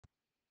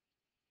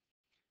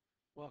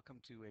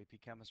Welcome to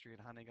AP Chemistry at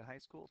Honega High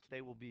School.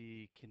 Today we'll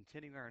be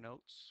continuing our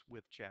notes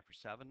with Chapter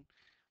 7,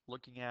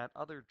 looking at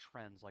other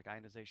trends like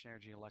ionization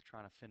energy and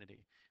electron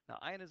affinity. Now,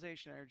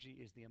 ionization energy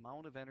is the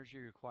amount of energy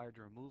required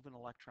to remove an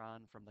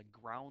electron from the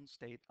ground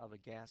state of a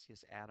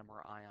gaseous atom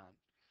or ion.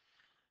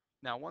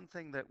 Now, one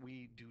thing that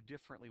we do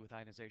differently with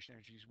ionization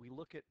energy is we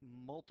look at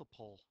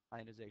multiple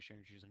ionization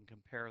energies and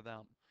compare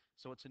them.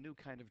 So it's a new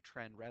kind of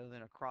trend rather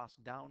than a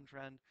cross-down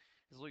trend.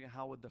 Is looking at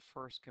how would the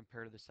first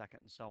compare to the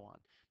second and so on.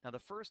 Now, the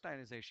first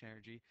ionization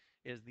energy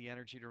is the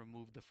energy to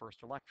remove the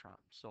first electron.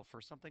 So for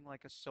something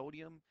like a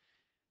sodium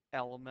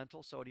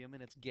elemental sodium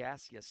in its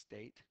gaseous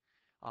state.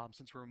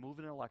 Since we're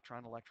removing an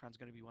electron is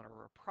going to be one of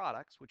our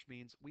products, which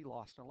means we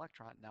lost an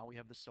electron. Now we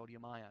have the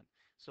sodium ion.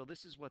 So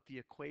this is what the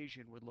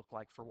equation would look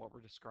like for what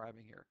we're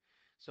describing here.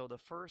 So the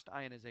first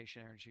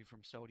ionization energy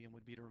from sodium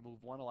would be to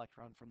remove one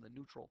electron from the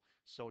neutral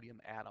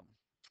sodium atom.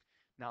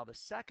 Now, the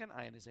second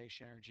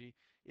ionization energy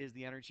is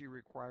the energy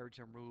required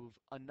to remove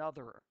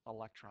another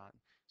electron.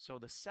 So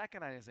the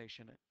second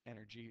ionization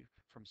energy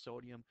from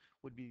sodium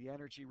would be the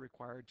energy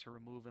required to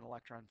remove an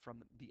electron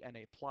from the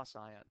Na plus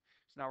ion.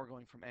 So now we're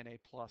going from Na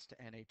plus to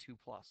Na2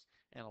 plus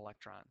an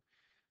electron.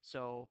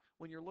 So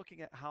when you're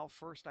looking at how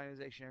first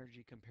ionization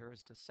energy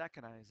compares to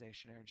second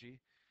ionization energy,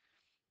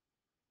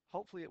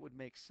 hopefully it would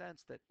make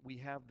sense that we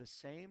have the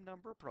same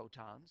number of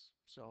protons.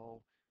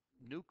 So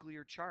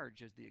nuclear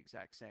charge is the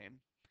exact same,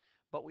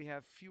 but we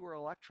have fewer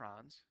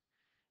electrons,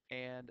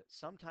 and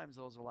sometimes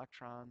those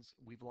electrons,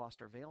 we've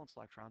lost our valence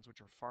electrons,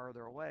 which are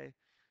farther away.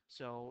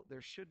 So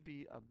there should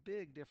be a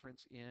big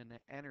difference in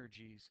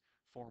energies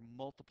for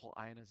multiple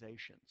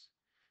ionizations.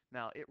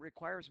 Now, it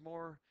requires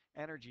more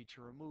energy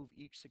to remove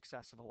each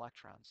successive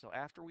electron. So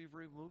after we've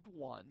removed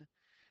one,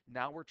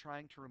 now we're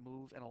trying to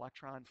remove an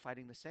electron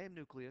fighting the same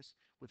nucleus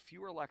with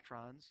fewer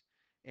electrons,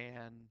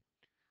 and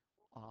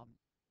um,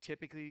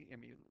 typically,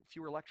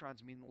 fewer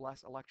electrons mean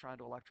less electron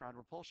to electron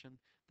repulsion.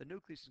 The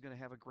nucleus is going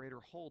to have a greater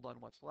hold on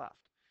what's left.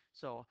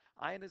 So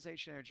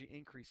ionization energy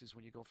increases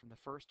when you go from the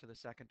first to the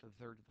second to the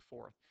third to the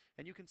fourth.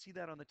 And you can see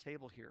that on the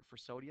table here. For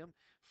sodium,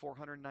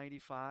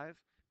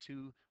 495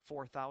 to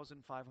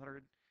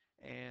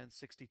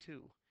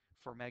 4,562.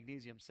 For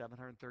magnesium,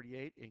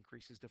 738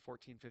 increases to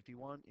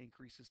 1451,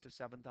 increases to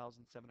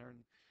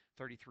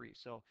 7,733.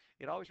 So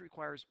it always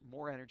requires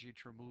more energy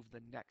to remove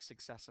the next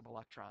successive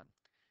electron.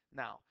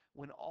 Now,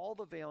 when all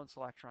the valence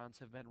electrons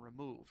have been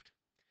removed,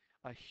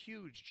 a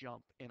huge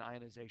jump in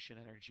ionization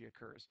energy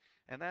occurs.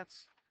 And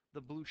that's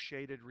the blue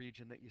shaded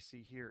region that you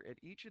see here. At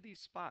each of these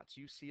spots,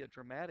 you see a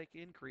dramatic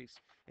increase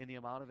in the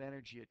amount of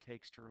energy it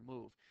takes to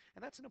remove.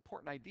 And that's an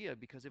important idea,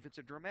 because if it's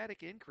a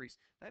dramatic increase,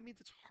 that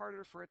means it's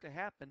harder for it to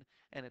happen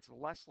and it's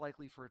less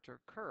likely for it to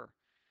occur.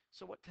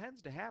 So what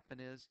tends to happen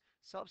is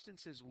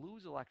substances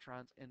lose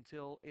electrons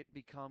until it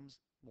becomes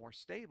more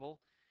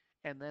stable,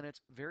 and then it's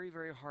very,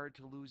 very hard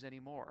to lose any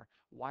more.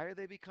 Why are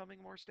they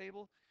becoming more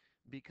stable?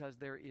 Because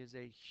there is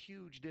a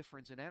huge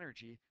difference in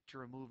energy to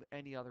remove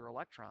any other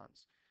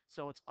electrons.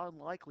 So it's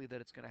unlikely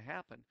that it's going to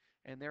happen,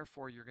 and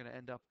therefore you're going to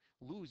end up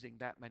losing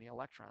that many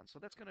electrons. So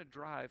that's going to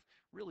drive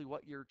really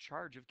what your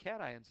charge of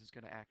cations is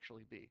going to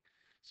actually be.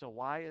 So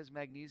why is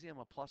magnesium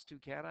a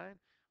 +2 cation?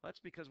 Well, that's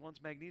because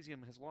once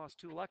magnesium has lost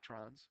 2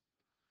 electrons,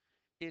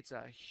 it's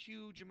a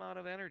huge amount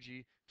of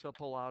energy to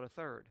pull out a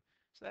third.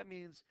 So that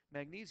means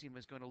magnesium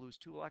is going to lose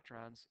 2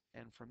 electrons,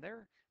 and from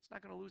there, it's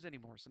not going to lose any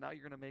more. So now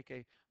you're going to make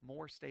a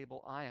more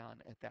stable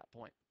ion at that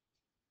point.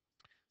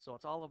 So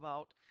it's all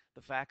about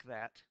the fact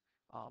that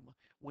um,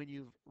 when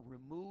you've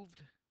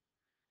removed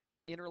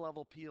inner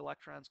level p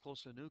electrons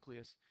close to the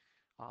nucleus,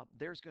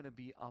 there's going to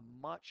be a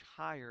much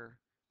higher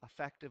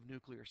effective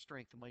nuclear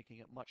strength, making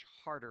it much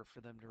harder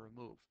for them to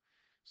remove.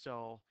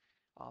 So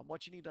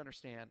what you need to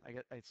understand,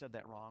 I said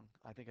that wrong.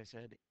 I think I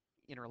said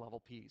inner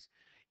level p's.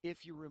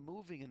 If you're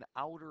removing an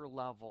outer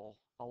level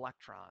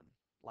electron,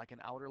 like an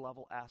outer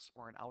level s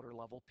or an outer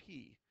level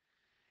p,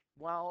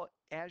 while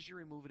as you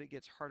remove it, it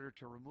gets harder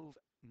to remove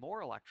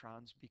more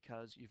electrons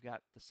because you've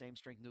got the same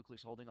strength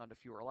nucleus holding on to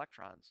fewer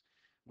electrons,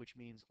 which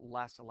means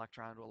less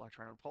electron to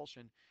electron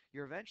repulsion.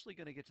 You're eventually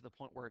going to get to the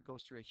point where it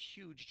goes through a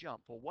huge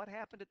jump. Well, what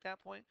happened at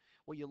that point?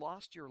 Well, you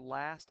lost your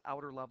last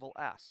outer level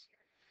s.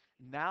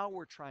 Now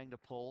we're trying to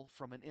pull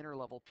from an inner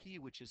level p,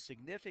 which is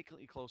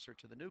significantly closer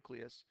to the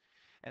nucleus,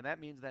 and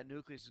that means that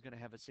nucleus is going to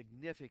have a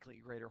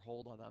significantly greater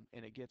hold on them,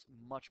 and it gets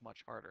much,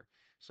 much harder.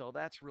 So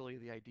that's really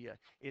the idea,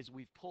 is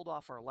we've pulled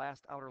off our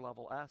last outer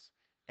level s,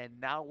 and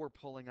now we're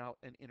pulling out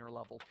an inner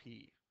level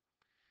p.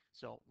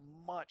 So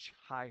much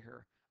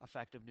higher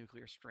effective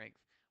nuclear strength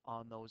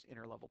on those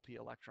inner level p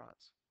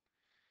electrons.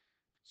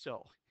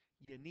 So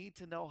you need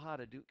to know how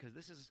to do, because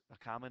this is a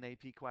common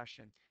AP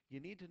question, you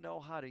need to know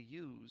how to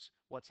use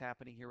what's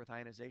happening here with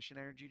ionization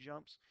energy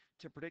jumps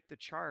to predict the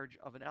charge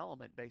of an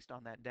element based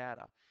on that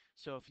data.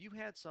 So if you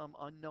had some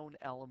unknown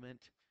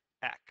element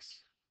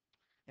X,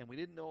 and we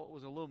didn't know it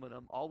was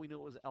aluminum, all we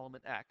knew it was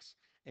element X,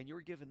 and you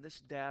were given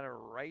this data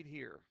right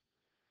here,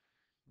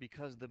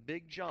 because the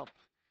big jump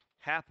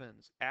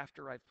happens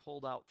after I've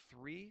pulled out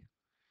 3,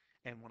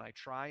 and when I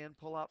try and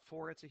pull out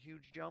 4, it's a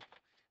huge jump.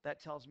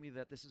 that tells me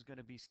that this is going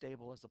to be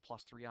stable as a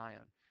 +3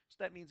 ion. So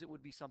that means it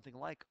would be something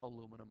like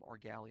aluminum or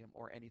gallium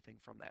or anything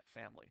from that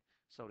family,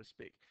 so to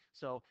speak.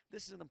 So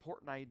this is an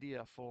important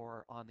idea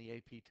for on the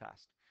AP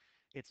test.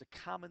 It's a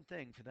common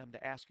thing for them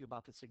to ask you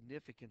about the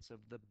significance of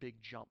the big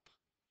jump.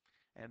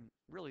 And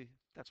really,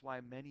 that's why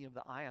many of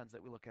the ions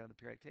that we look at on the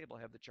periodic table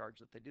have the charge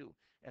that they do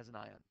as an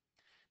ion.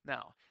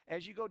 Now,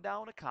 as you go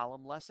down a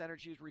column, less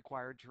energy is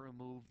required to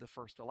remove the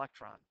first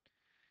electron.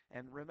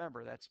 And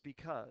remember, that's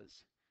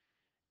because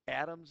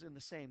atoms in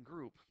the same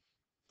group,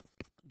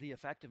 the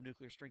effective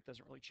nuclear strength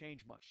doesn't really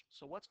change much.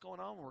 So what's going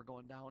on when we're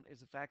going down is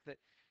the fact that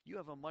you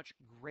have a much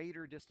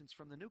greater distance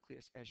from the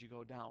nucleus as you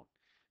go down.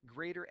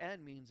 Greater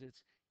N means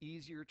it's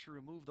easier to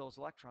remove those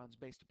electrons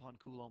based upon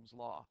Coulomb's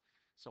law.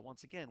 So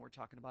once again, we're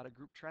talking about a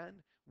group trend.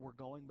 We're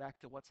going back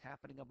to what's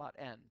happening about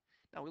N.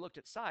 Now we looked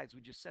at size.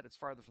 We just said it's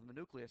farther from the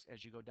nucleus.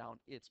 As you go down,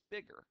 it's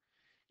bigger.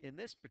 In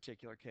this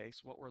particular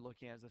case, what we're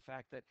looking at is the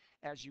fact that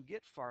as you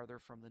get farther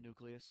from the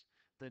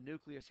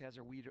nucleus has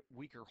a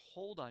weaker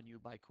hold on you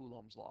by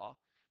Coulomb's law.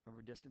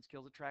 Remember, distance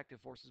kills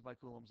attractive forces by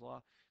Coulomb's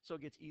law, so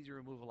it gets easier to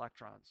remove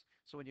electrons.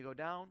 So when you go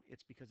down,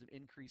 it's because of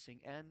increasing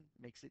N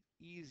makes it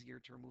easier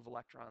to remove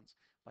electrons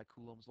by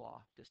Coulomb's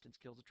law. Distance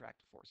kills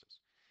attractive forces.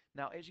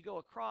 Now, as you go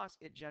across,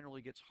 it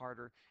generally gets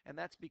harder, and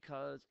that's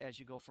because as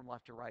you go from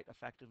left to right,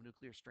 effective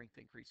nuclear strength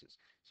increases.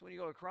 So when you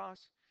go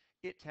across,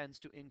 it tends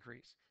to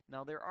increase.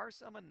 Now, there are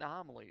some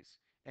anomalies,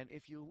 and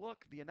if you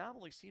look, the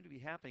anomalies seem to be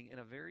happening in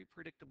a very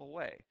predictable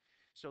way.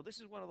 So this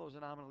is one of those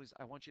anomalies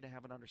I want you to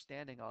have an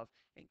understanding of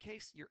in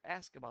case you're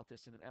asked about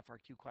this in an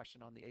FRQ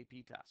question on the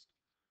AP test.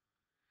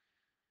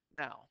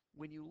 Now,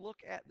 when you look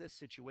at this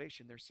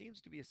situation, there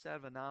seems to be a set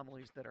of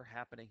anomalies that are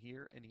happening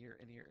here and here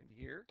and here and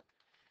here,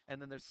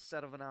 and then there's a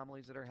set of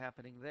anomalies that are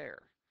happening there.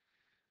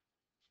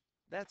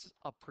 That's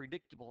a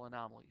predictable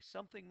anomaly.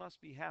 Something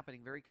must be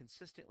happening very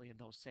consistently in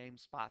those same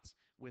spots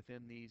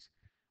within these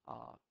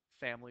uh,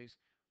 families,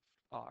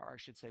 or I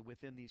should say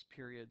within these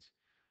periods,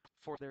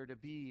 for there to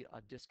be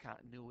a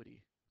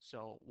discontinuity.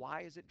 So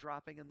why is it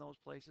dropping in those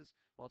places?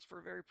 Well, it's for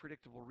a very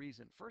predictable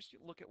reason. First, you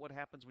look at what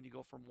happens when you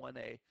go from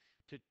 1A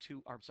to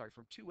 2, I'm sorry,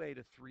 from 2A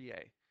to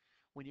 3A.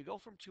 When you go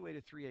from 2A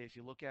to 3A, if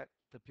you look at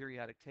the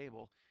periodic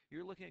table,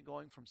 you're looking at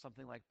going from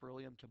something like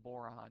beryllium to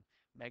boron,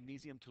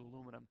 magnesium to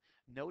aluminum.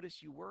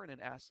 Notice you were in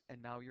an S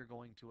and now you're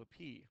going to a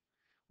P.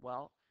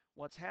 Well,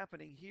 what's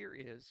happening here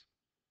is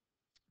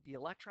the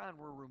electron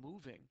we're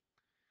removing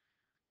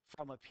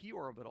from a p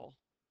orbital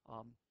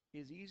um,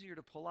 is easier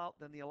to pull out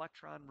than the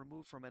electron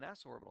removed from an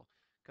s orbital.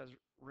 Because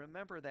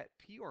remember that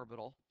p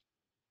orbital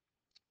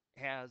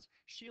has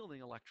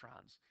shielding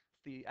electrons.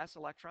 The s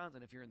electrons,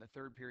 and if you're in the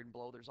third period and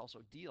below, there's also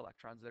d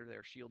electrons that are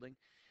there shielding.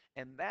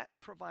 And that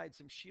provides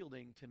some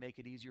shielding to make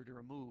it easier to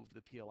remove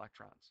the p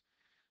electrons.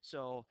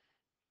 So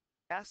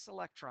s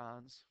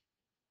electrons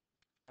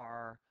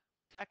are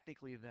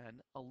technically then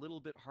a little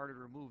bit harder to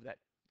remove that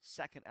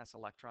second s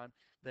electron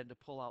than to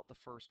pull out the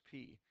first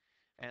p.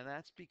 And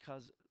that's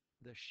because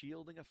the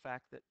shielding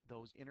effect that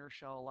those inner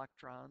shell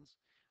electrons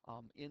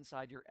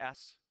inside your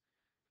s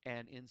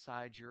and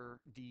inside your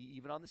d,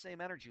 even on the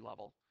same energy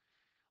level,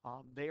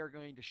 they are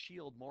going to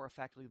shield more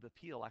effectively the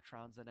p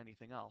electrons than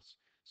anything else.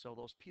 So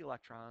those p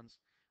electrons,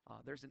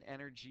 there's an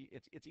energy,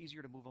 it's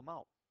easier to move them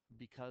out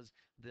because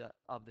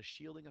of the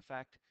shielding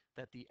effect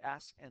that the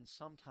s and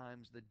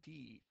sometimes the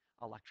d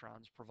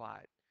electrons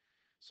provide.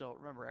 So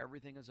remember,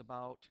 everything is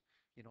about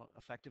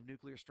effective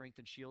nuclear strength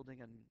and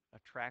shielding and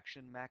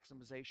attraction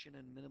maximization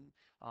and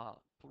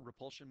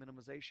repulsion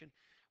minimization.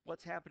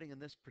 What's happening in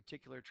this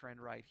particular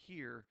trend right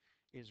here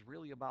is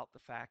really about the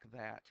fact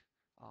that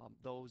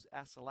those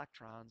s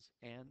electrons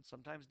and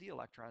sometimes d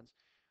electrons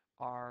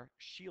are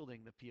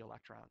shielding the p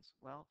electrons.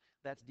 Well,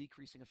 that's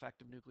decreasing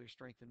effective nuclear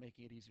strength and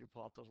making it easier to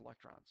pull out those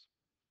electrons.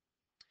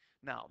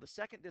 Now, the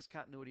second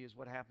discontinuity is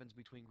what happens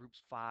between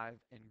groups 5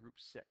 and group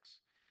 6.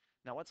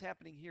 Now, what's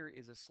happening here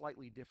is a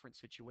slightly different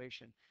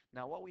situation.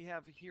 Now, what we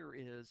have here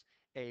is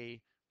a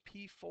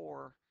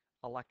p4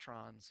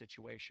 electron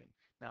situation.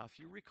 Now, if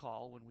you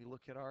recall, when we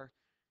look at our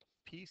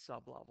p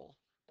sublevel,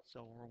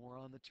 so when we're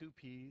on the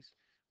 2p's,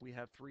 we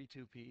have 3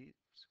 2p's.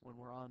 When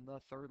we're on the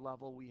third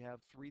level, we have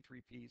 3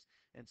 3p's,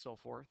 and so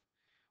forth.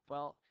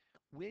 Well,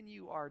 when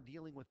you are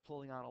dealing with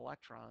pulling out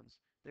electrons,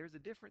 there's a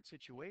different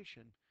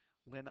situation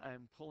when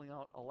I'm pulling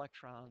out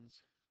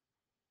electrons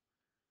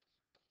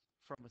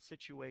from a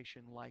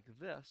situation like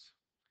this.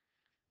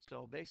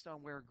 So based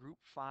on where group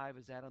 5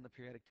 is at on the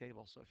periodic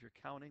table, so if you're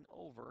counting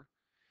over,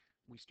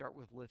 we start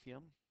with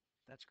lithium,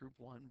 that's group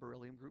 1,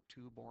 beryllium group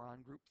 2,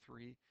 boron group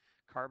 3,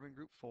 carbon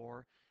group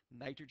 4,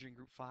 nitrogen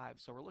group 5.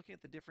 So we're looking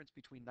at the difference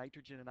between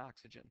nitrogen and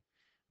oxygen.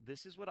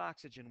 This is what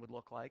oxygen would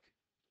look like,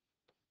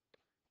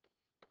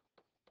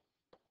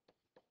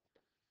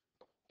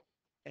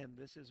 and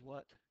this is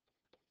what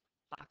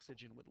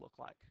oxygen would look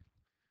like.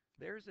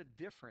 There's a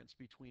difference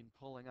between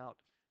pulling out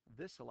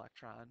this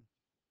electron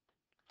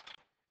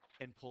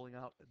and pulling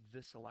out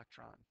this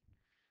electron.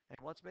 And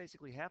what's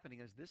basically happening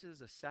is this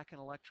is a second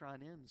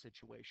electron in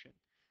situation.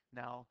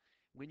 Now,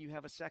 When you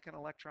have a second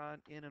electron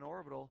in an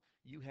orbital,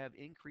 you have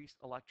increased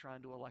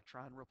electron to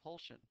electron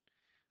repulsion.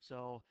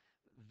 So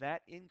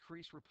that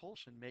increased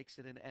repulsion makes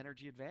it an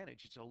energy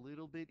advantage. It's a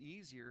little bit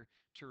easier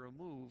to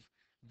remove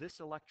this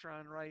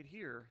electron right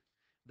here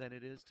than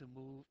it is to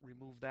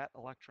remove that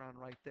electron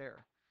right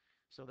there.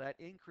 So that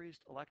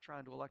increased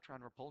electron to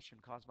electron repulsion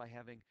caused by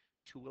having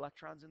two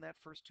electrons in that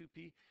first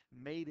 2p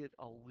made it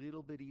a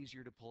little bit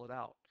easier to pull it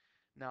out.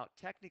 Now,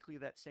 technically,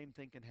 that same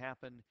thing can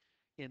happen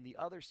in the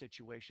other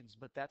situations,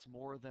 but that's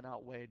more than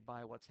outweighed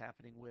by what's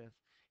happening with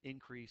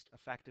increased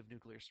effective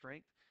nuclear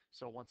strength.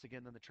 So once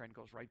again, then the trend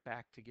goes right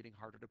back to getting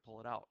harder to pull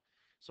it out.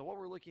 So what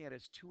we're looking at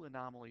is two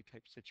anomaly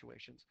type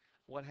situations.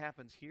 What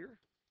happens here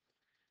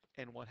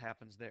and what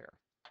happens there.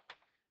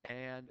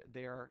 And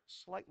they are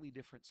slightly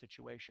different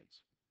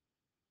situations.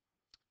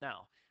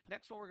 Now,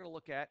 next one we're going to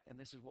look at, and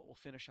this is what we'll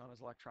finish on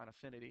as electron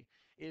affinity,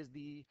 is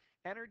the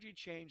energy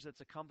change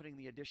that's accompanying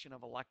the addition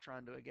of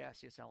electron to a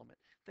gaseous element.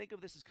 Think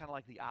of this as kind of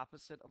like the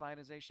opposite of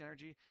ionization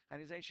energy.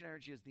 Ionization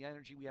energy is the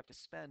energy we have to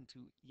spend to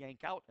yank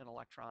out an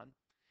electron.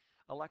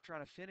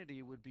 Electron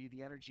affinity would be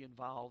the energy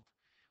involved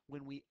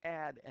when we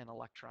add an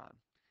electron.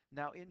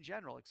 Now, in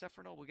general, except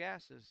for noble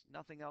gases,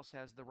 nothing else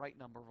has the right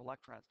number of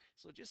electrons.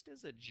 So just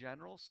as a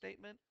general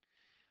statement,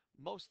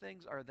 most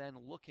things are then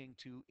looking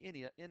to,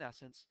 in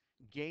essence,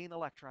 gain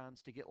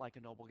electrons to get like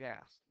a noble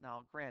gas.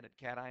 Now, granted,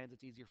 cations,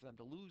 it's easier for them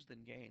to lose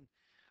than gain,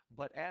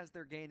 but as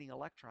they're gaining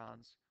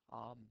electrons,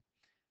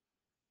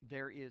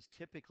 there is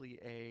typically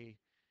a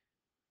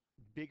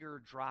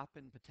bigger drop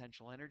in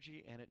potential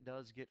energy, and it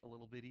does get a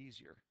little bit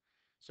easier.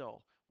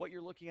 So what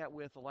you're looking at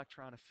with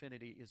electron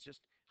affinity is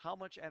just how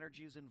much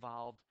energy is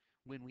involved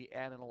when we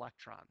add an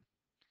electron.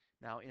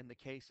 Now, in the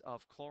case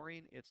of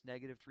chlorine, it's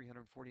negative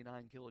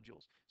 349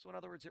 kilojoules. So in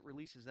other words, it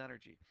releases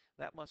energy.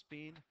 That must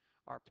mean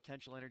our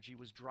potential energy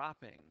was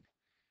dropping.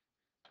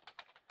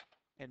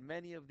 And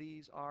many of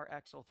these are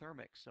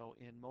exothermic. So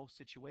in most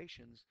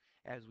situations,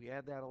 as we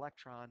add that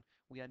electron,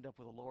 we end up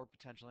with a lower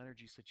potential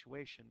energy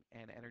situation,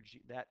 and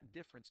energy, that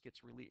difference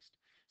gets released.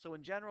 So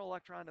in general,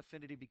 electron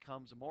affinity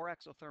becomes more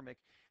exothermic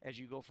as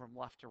you go from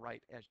left to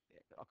right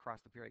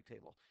across the periodic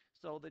table.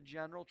 So the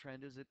general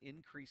trend is it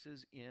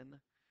increases in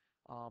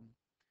um,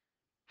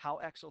 how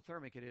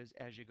exothermic it is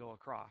as you go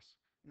across.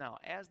 Now,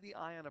 as the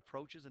ion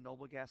approaches a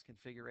noble gas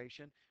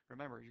configuration,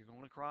 remember, you're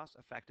going across,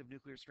 effective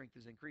nuclear strength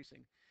is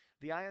increasing.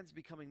 The ion's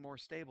becoming more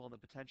stable and the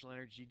potential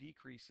energy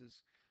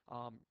decreases,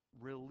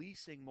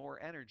 releasing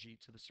more energy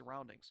to the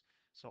surroundings.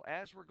 So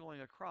as we're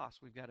going across,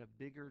 we've got a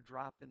bigger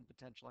drop in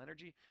potential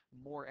energy.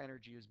 More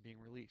energy is being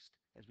released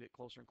as we get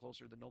closer and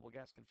closer to the noble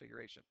gas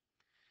configuration.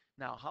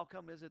 Now, how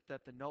come is it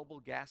that the noble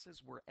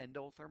gases were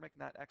endothermic,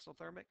 not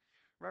exothermic?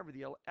 Remember,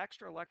 the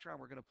extra electron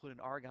we're going to put in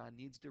argon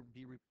needs to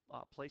be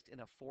placed in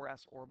a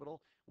 4s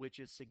orbital, which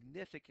is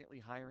significantly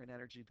higher in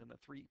energy than the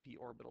 3p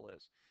orbital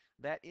is.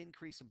 That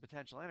increase in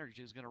potential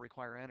energy is going to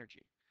require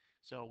energy.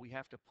 So we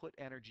have to put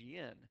energy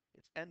in.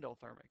 It's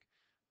endothermic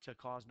to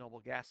cause noble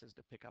gases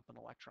to pick up an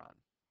electron.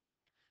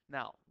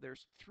 Now,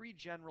 there's three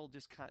general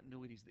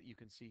discontinuities that you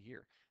can see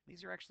here.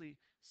 These are actually,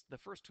 the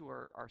first two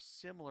are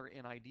similar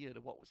in idea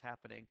to what was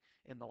happening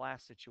in the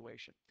last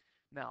situation.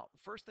 Now, the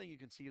first thing you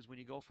can see is when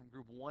you go from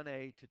group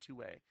 1A to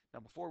 2A. Now,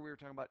 before we were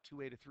talking about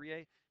 2A to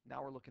 3A.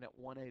 Now we're looking at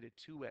 1A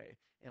to 2A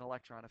in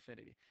electron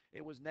affinity.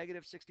 It was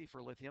negative 60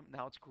 for lithium.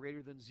 Now it's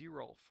greater than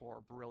 0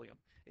 for beryllium.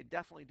 It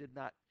definitely did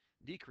not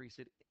decrease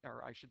it,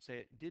 or I should say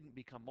it didn't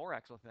become more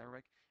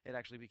exothermic. It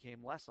actually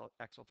became less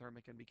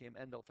exothermic and became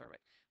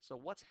endothermic. So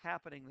what's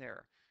happening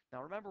there?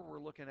 Now remember, we're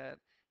looking at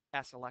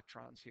s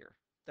electrons here.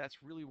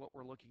 That's really what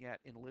we're looking at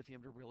in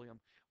lithium to beryllium.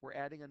 We're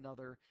adding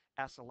another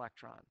s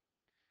electron.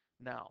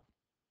 Now,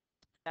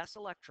 s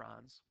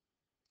electrons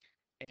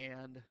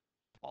and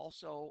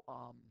also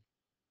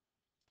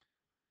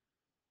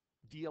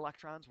d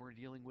electrons, we're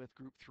dealing with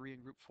group 3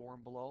 and group 4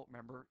 and below.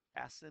 Remember,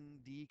 s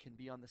and d can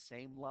be on the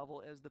same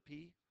level as the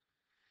p.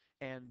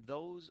 And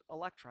those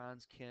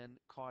electrons can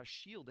cause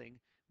shielding,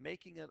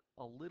 making it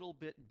a little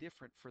bit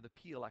different for the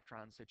p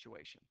electron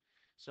situation.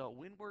 So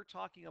when we're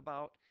talking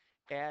about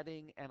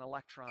adding an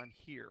electron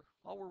here,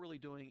 all we're really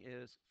doing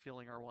is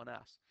filling our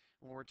 1s.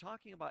 When we're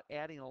talking about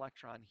adding an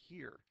electron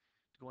here,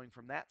 going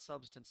from that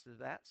substance to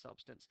that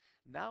substance,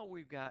 now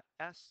we've got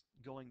s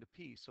going to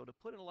p. So to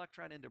put an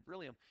electron into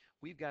beryllium,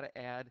 we've got to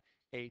add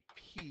a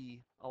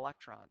p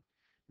electron.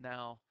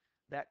 Now,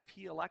 that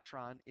p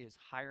electron is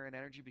higher in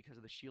energy because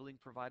of the shielding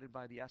provided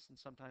by the s and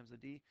sometimes the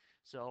d.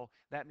 So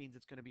that means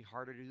it's going to be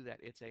harder to do that.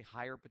 It's a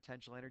higher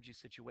potential energy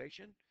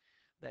situation.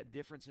 That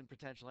difference in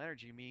potential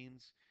energy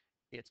means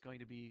it's going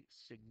to be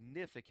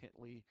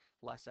significantly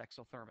less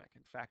exothermic.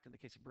 In fact, in the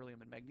case of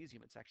beryllium and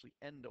magnesium, it's actually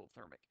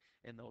endothermic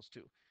in those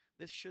two.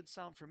 This should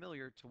sound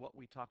familiar to what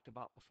we talked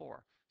about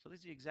before. So this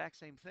is the exact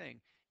same thing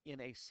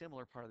in a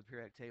similar part of the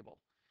periodic table.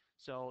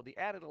 So the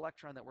added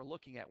electron that we're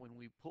looking at when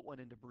we put one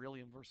into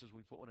beryllium versus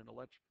we put one into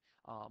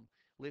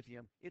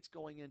lithium, it's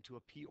going into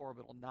a p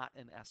orbital, not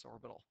an s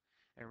orbital.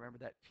 And remember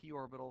that p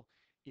orbital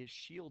is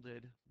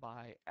shielded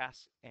by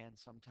s and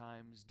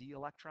sometimes d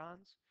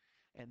electrons,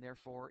 and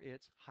therefore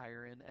it's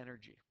higher in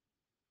energy.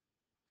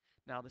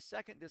 Now, the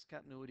second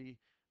discontinuity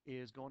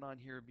is going on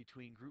here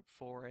between group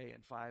 4A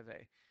and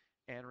 5A.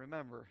 And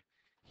remember,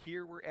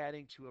 here we're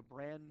adding to a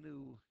brand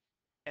new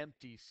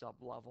empty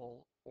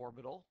sublevel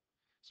orbital.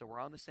 So we're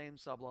on the same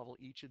sublevel.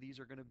 Each of these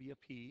are going to be a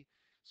p.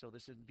 So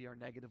this would be our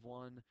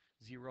 -1,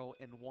 0,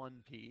 and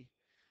 1p.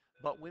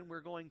 But when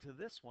we're going to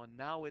this one,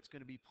 now it's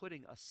going to be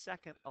putting a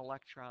second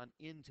electron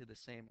into the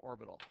same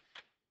orbital.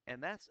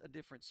 And that's a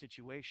different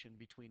situation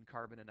between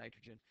carbon and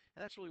nitrogen.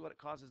 And that's really what it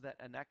causes that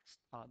next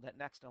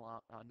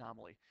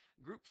anomaly.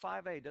 Group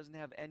 5A doesn't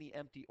have any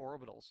empty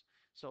orbitals.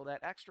 So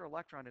that extra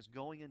electron is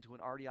going into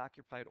an already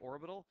occupied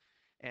orbital,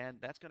 and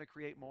that's going to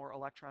create more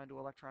electron to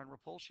electron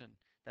repulsion.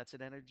 That's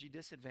an energy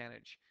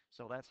disadvantage.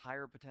 So that's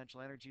higher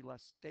potential energy,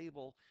 less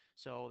stable.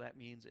 So that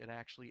means it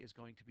actually is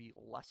going to be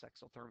less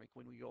exothermic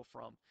when we go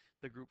from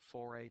the group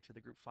 4A to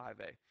the group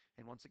 5A.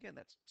 And once again,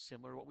 that's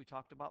similar to what we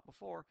talked about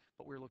before,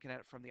 but we're looking at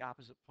it from the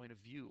opposite point of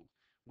view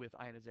with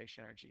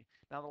ionization energy.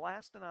 Now, the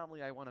last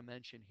anomaly I want to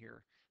mention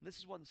here, and this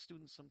is one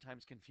students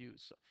sometimes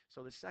confuse.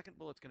 So the second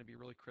bullet's going to be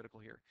really critical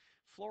here.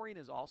 Fluorine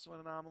is also an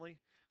anomaly.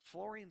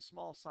 Fluorine's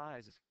small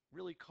size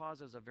really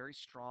causes a very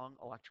strong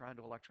electron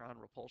to electron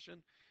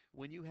repulsion.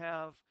 When you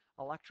have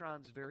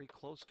electrons very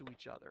close to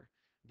each other,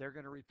 they're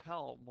going to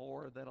repel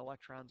more than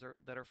electrons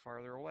that are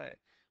farther away.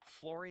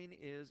 Fluorine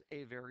is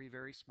a very,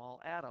 very small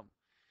atom.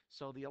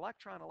 So the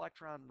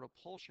electron-electron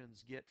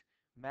repulsions get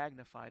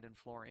magnified in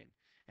fluorine.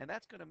 And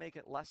that's going to make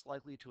it less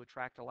likely to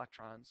attract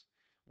electrons.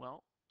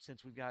 Well,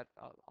 since we've got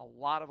a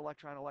lot of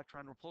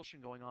electron-electron repulsion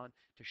going on,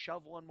 to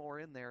shove one more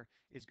in there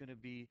is going to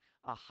be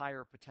a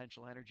higher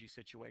potential energy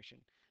situation.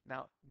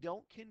 Now,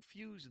 don't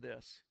confuse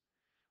this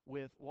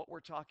with what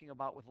we're talking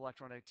about with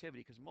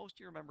electronegativity, because most of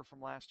you remember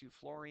from last year,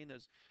 fluorine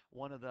is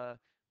one of the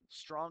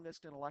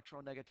strongest in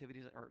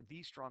electronegativities, or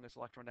the strongest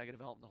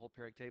electronegative element in the whole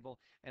periodic table,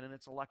 and then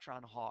it's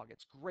electron hog.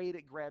 It's great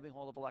at grabbing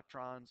hold of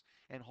electrons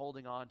and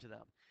holding on to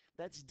them.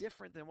 That's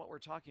different than what we're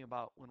talking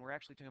about when we're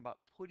actually talking about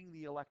putting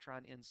the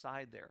electron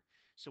inside there.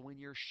 So when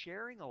you're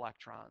sharing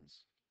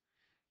electrons,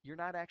 you're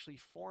not actually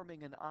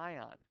forming an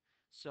ion.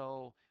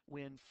 So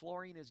when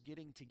fluorine is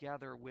getting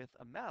together with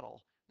a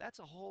metal, that's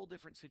a whole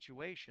different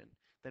situation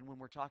than when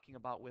we're talking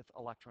about with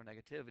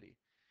electronegativity.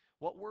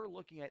 What we're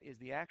looking at is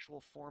the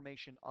actual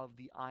formation of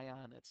the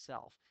ion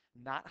itself,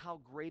 not how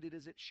great it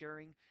is at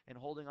sharing and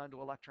holding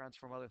onto electrons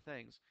from other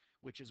things,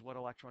 which is what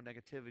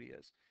electronegativity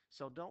is.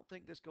 So don't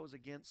think this goes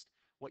against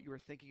what you were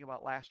thinking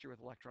about last year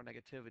with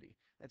electronegativity.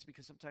 That's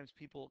because sometimes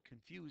people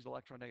confuse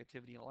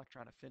electronegativity and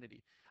electron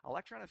affinity.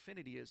 Electron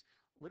affinity is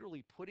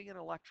literally putting an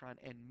electron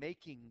and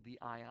making the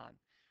ion.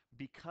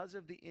 Because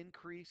of the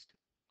increased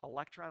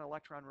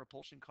electron-electron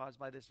repulsion caused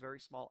by this very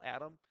small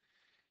atom,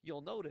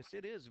 you'll notice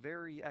it is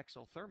very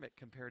exothermic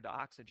compared to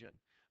oxygen,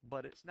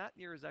 but it's not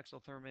near as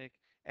exothermic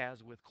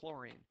as with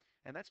chlorine.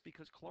 And that's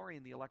because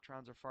chlorine, the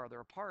electrons are farther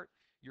apart.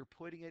 You're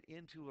putting it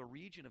into a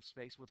region of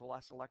space with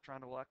less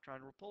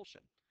electron-to-electron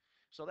repulsion.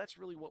 So that's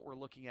really what we're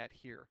looking at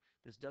here.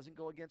 This doesn't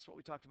go against what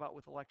we talked about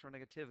with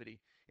electronegativity.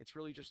 It's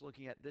really just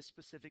looking at this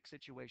specific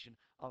situation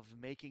of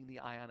making the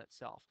ion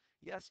itself.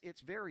 Yes,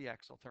 it's very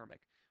exothermic,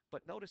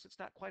 but notice it's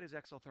not quite as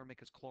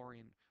exothermic as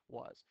chlorine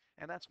was.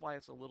 And that's why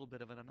it's a little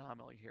bit of an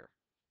anomaly here.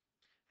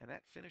 And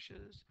that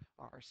finishes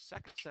our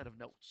second set of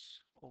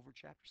notes over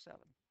chapter 7.